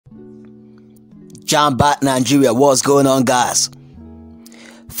Jambat Nigeria, what's going on, guys?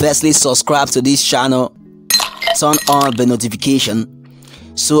 Firstly, subscribe to this channel, turn on the notification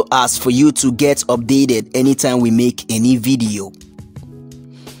so as for you to get updated anytime we make any video.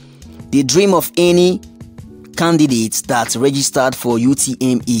 The dream of any candidate that's registered for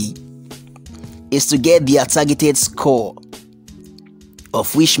UTME is to get their targeted score,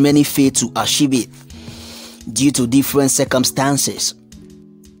 of which many fail to achieve it due to different circumstances,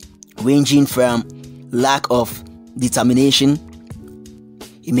 ranging from lack of determination,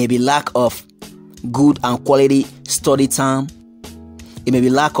 it may be lack of good and quality study time, it may be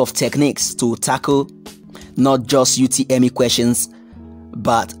lack of techniques to tackle not just UTME questions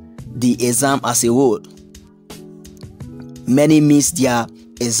but the exam as a whole. Many miss their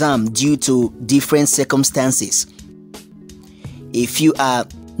exam due to different circumstances. If you are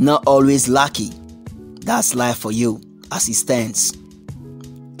not always lucky, that's life for you as it stands.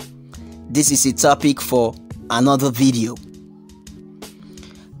 This is a topic for another video.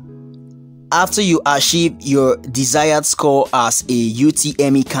 After you achieve your desired score as a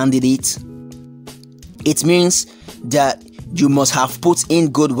UTME candidate, it means that you must have put in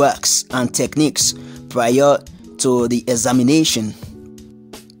good works and techniques prior to the examination.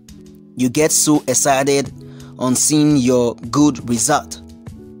 You get so excited on seeing your good result,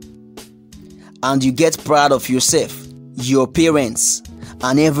 and you get proud of yourself. Your parents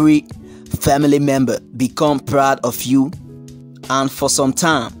and every family member become proud of you, and for some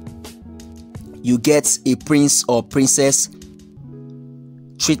time you get a prince or princess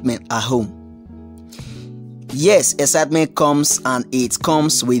treatment at home. Yes, excitement comes, and it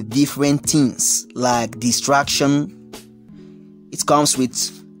comes with different things like distraction. It comes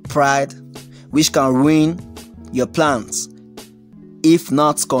with pride, which can ruin your plans if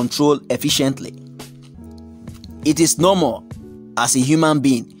not controlled efficiently. It is normal as a human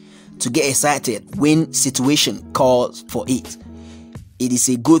being to get excited when situation calls for it. It is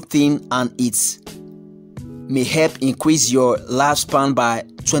a good thing, and it may help increase your lifespan by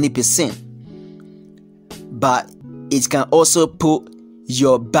 20%. But it can also put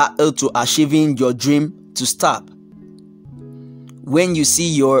your battle to achieving your dream to stop. When you see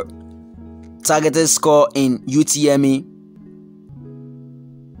your targeted score in UTME,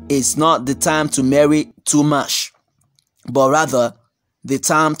 it's not the time to marry too much, but rather the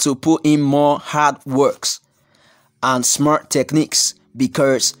time to put in more hard works and smart techniques,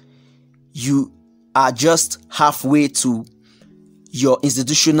 because you are just halfway to your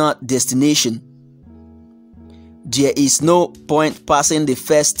institutional destination. There is no point passing the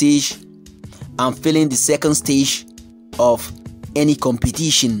first stage and failing the second stage of any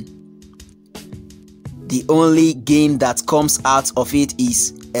competition. The only gain that comes out of it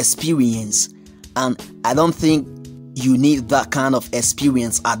is experience, and I don't think you need that kind of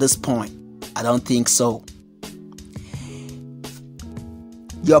experience at this point. I don't think so.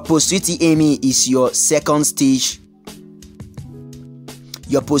 Your post-UTME is your second stage.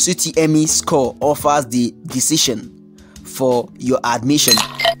 Your post-UTME score offers the decision for your admission,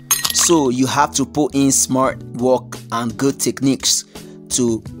 so you have to put in smart work and good techniques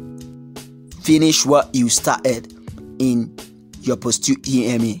to finish what you started in your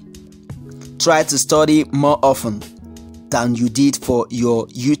post-UTME. Try to study more often than you did for your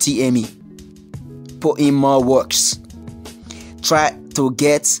UTME. Put in more works. Try to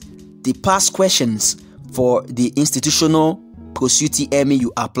get the past questions for the institutional post-UTME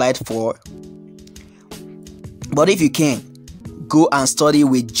you applied for. But if you can, go and study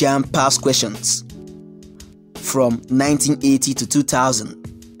with JAM past questions from 1980 to 2000.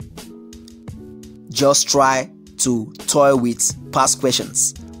 Just try to toy with past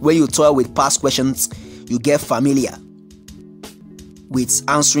questions. When you toy with past questions, you get familiar with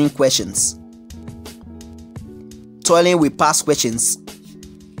answering questions. Toiling with past questions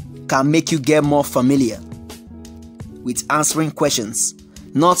can make you get more familiar with answering questions.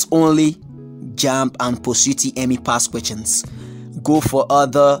 Not only JAMB and post-UTME past questions. Go for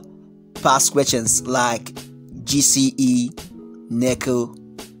other past questions like GCE, NECO,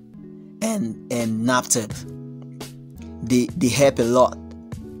 and NAPTED. They help a lot.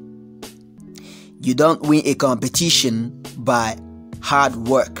 You don't win a competition by hard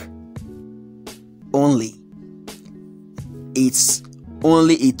work only. It's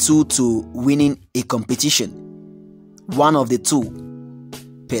only a tool to winning a competition. One of the two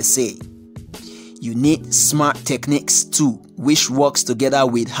per se. You need smart techniques too, which works together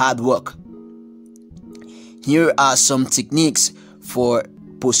with hard work. Here are some techniques for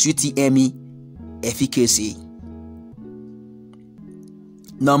post-UTME efficacy.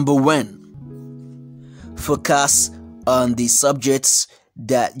 Number 1, focus on the subjects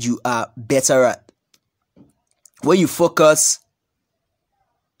that you are better at. when you focus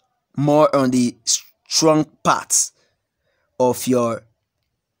more on the strong parts of your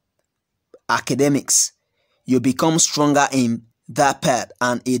academics, you become stronger in that part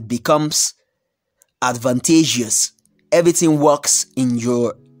and it becomes advantageous. Everything works in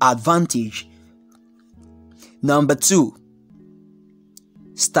your advantage. Number 2,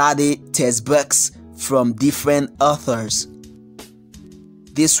 study textbooks from different authors.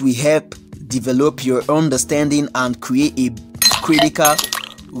 This will help develop your understanding and create a critical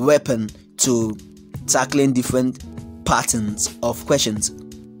weapon to tackling different patterns of questions.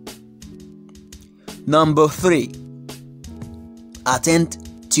 Number 3, attend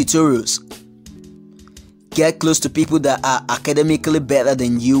tutorials. Get close to people that are academically better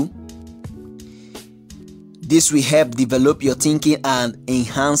than you. This will help develop your thinking and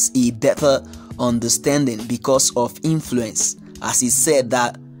enhance a better understanding because of influence. As it said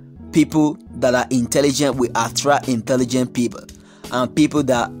that people that are intelligent will attract intelligent people, and people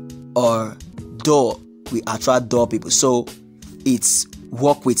that are dull will attract dull people. So it's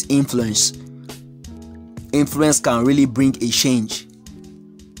work with influence. Influence can really bring a change.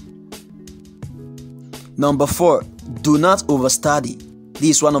 Number 4, do not overstudy.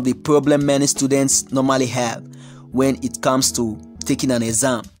 This is one of the problems many students normally have when it comes to taking an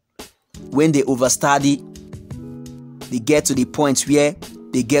exam. When they overstudy, they get to the point where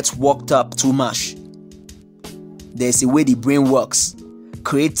they get worked up too much. There's a way the brain works.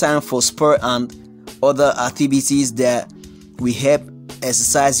 Create time for sport and other activities that will help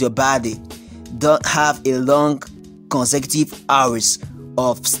exercise your body. Don't have a long consecutive hours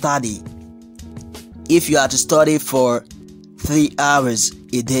of study. If you are to study for 3 hours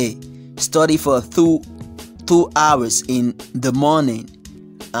a day, study for 2 hours in the morning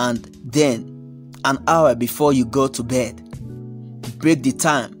and then an hour before you go to bed. Break the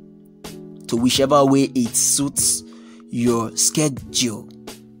time to whichever way it suits your schedule.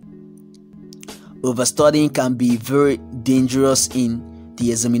 Overstudying can be very dangerous in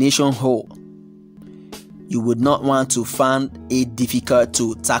the examination hall. You would not want to find it difficult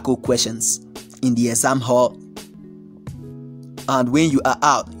to tackle questions in the exam hall, and when you are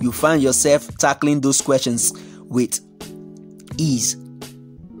out, you find yourself tackling those questions with ease.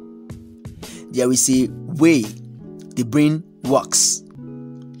 There is a way the brain works.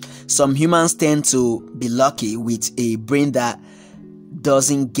 Some humans tend to be lucky with a brain that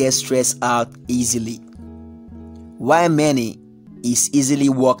doesn't get stressed out easily, while many is easily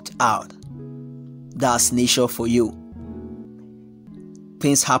worked out. That's nature for you.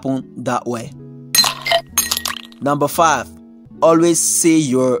 Things happen that way. Number 5, always say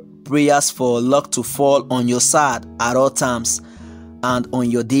your prayers for luck to fall on your side at all times and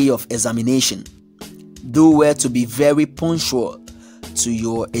on your day of examination. Do well to be very punctual to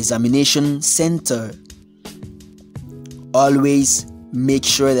your examination center. Always make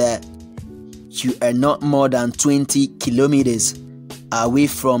sure that you are not more than 20 kilometers away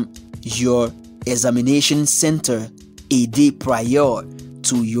from your examination center a day prior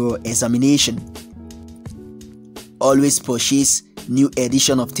to your examination. Always purchase new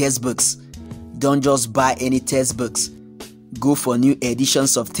edition of textbooks. Don't just buy any textbooks. Go for new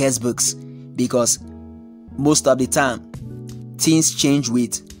editions of textbooks, because most of the time things change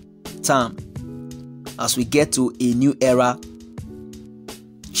with time. As we get to a new era,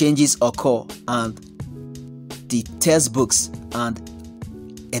 changes occur and the textbooks and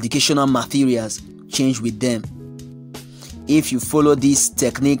educational materials change with them. If you follow these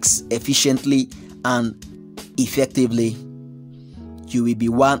techniques efficiently and effectively, you will be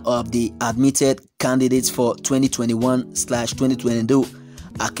one of the admitted candidates for 2021/2022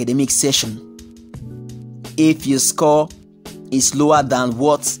 academic session. If your score is lower than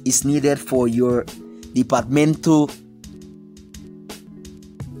what is needed for your departmental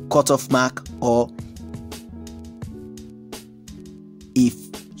cutoff mark, or if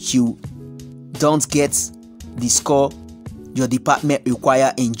you don't get the score your department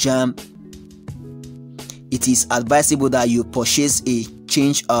require in JAM, it is advisable that you purchase a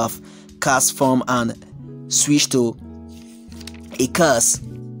change of course form and switch to a course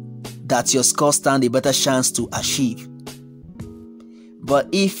that your score stand a better chance to achieve. But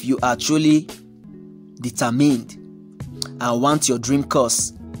if you are truly determined and want your dream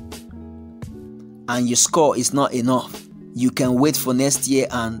course and your score is not enough, you can wait for next year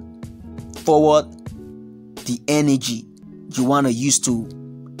and forward the energy you want to use to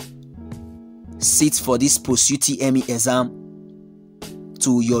sit for this post UTME exam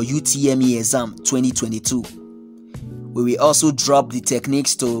to your UTME exam 2022. We will also drop the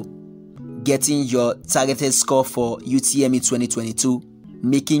techniques to getting your targeted score for UTME 2022,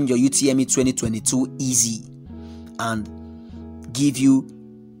 making your UTME 2022 easy. and give you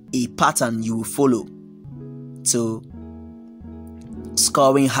a pattern you will follow to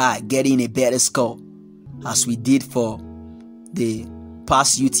scoring high, getting a better score, as we did for the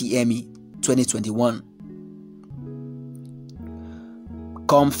past UTME 2021.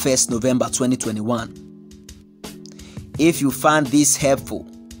 Come 1st November 2021. If you find this helpful,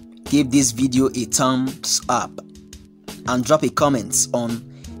 give this video a thumbs up and drop a comment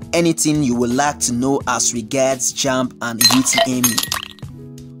on anything you would like to know as regards JAMB and UTME.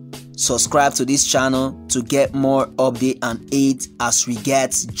 Subscribe to this channel to get more update and aid as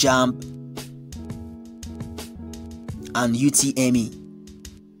regards JAMB and UTME.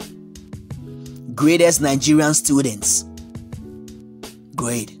 Greatest Nigerian students.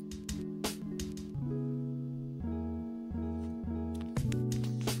 Grade.